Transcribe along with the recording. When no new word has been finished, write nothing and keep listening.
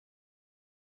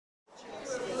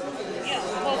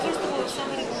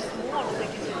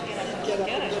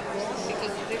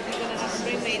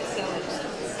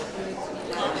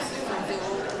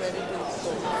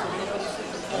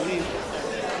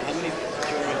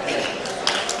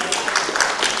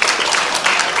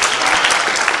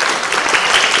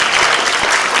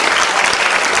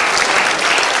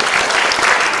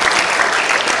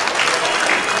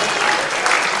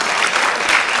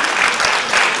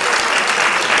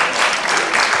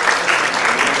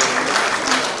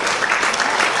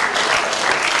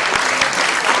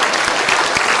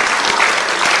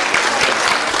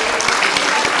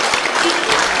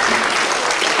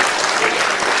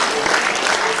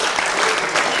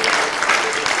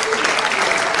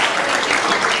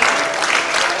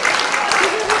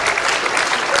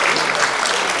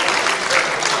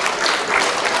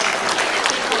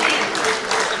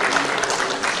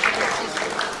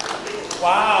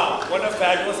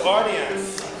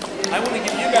audience. I want to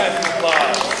give you guys an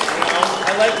applause. You know,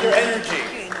 I like your energy.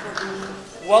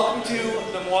 Welcome to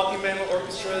the Milwaukee Mandolin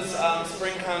Orchestra's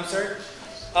spring concert.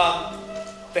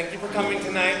 Thank you for coming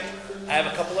tonight. I have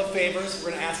a couple of favors.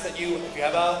 We're going to ask that you, if you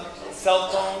have a cell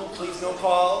phone, please no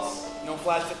calls, no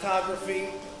flash photography.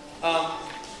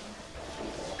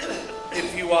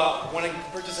 If you want to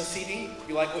purchase a CD,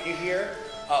 you like what you hear,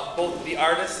 both the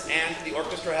artists and the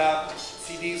orchestra have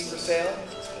CDs for sale.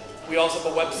 We also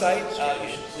have a website you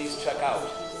should please check out.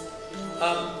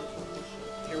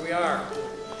 Here we are.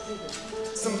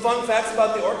 Some fun facts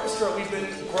about the orchestra. We've been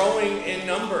growing in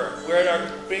number. We're at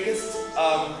our biggest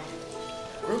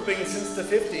grouping since the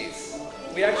 50s.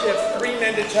 We actually have 3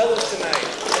 mandocellos tonight.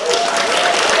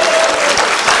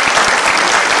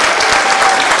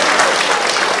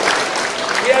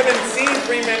 We haven't seen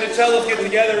 3 mandocellos get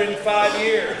together in 5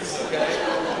 years, okay?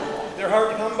 They're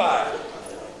hard to come by.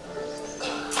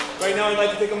 Right now I'd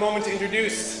like to take a moment to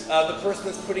introduce the person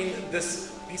that's putting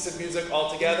this piece of music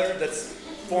all together, that's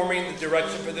forming the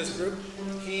direction for this group.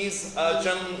 He's a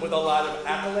gentleman with a lot of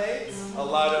accolades, a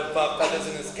lot of feathers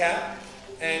in his cap,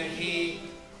 and he,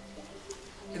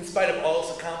 in spite of all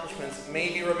his accomplishments, may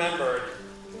be remembered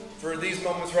for these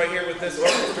moments right here with this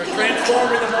orchestra,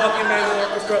 transforming the Milwaukee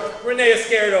Mandolin Orchestra. Rene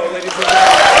Izquierdo, ladies and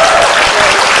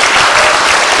gentlemen.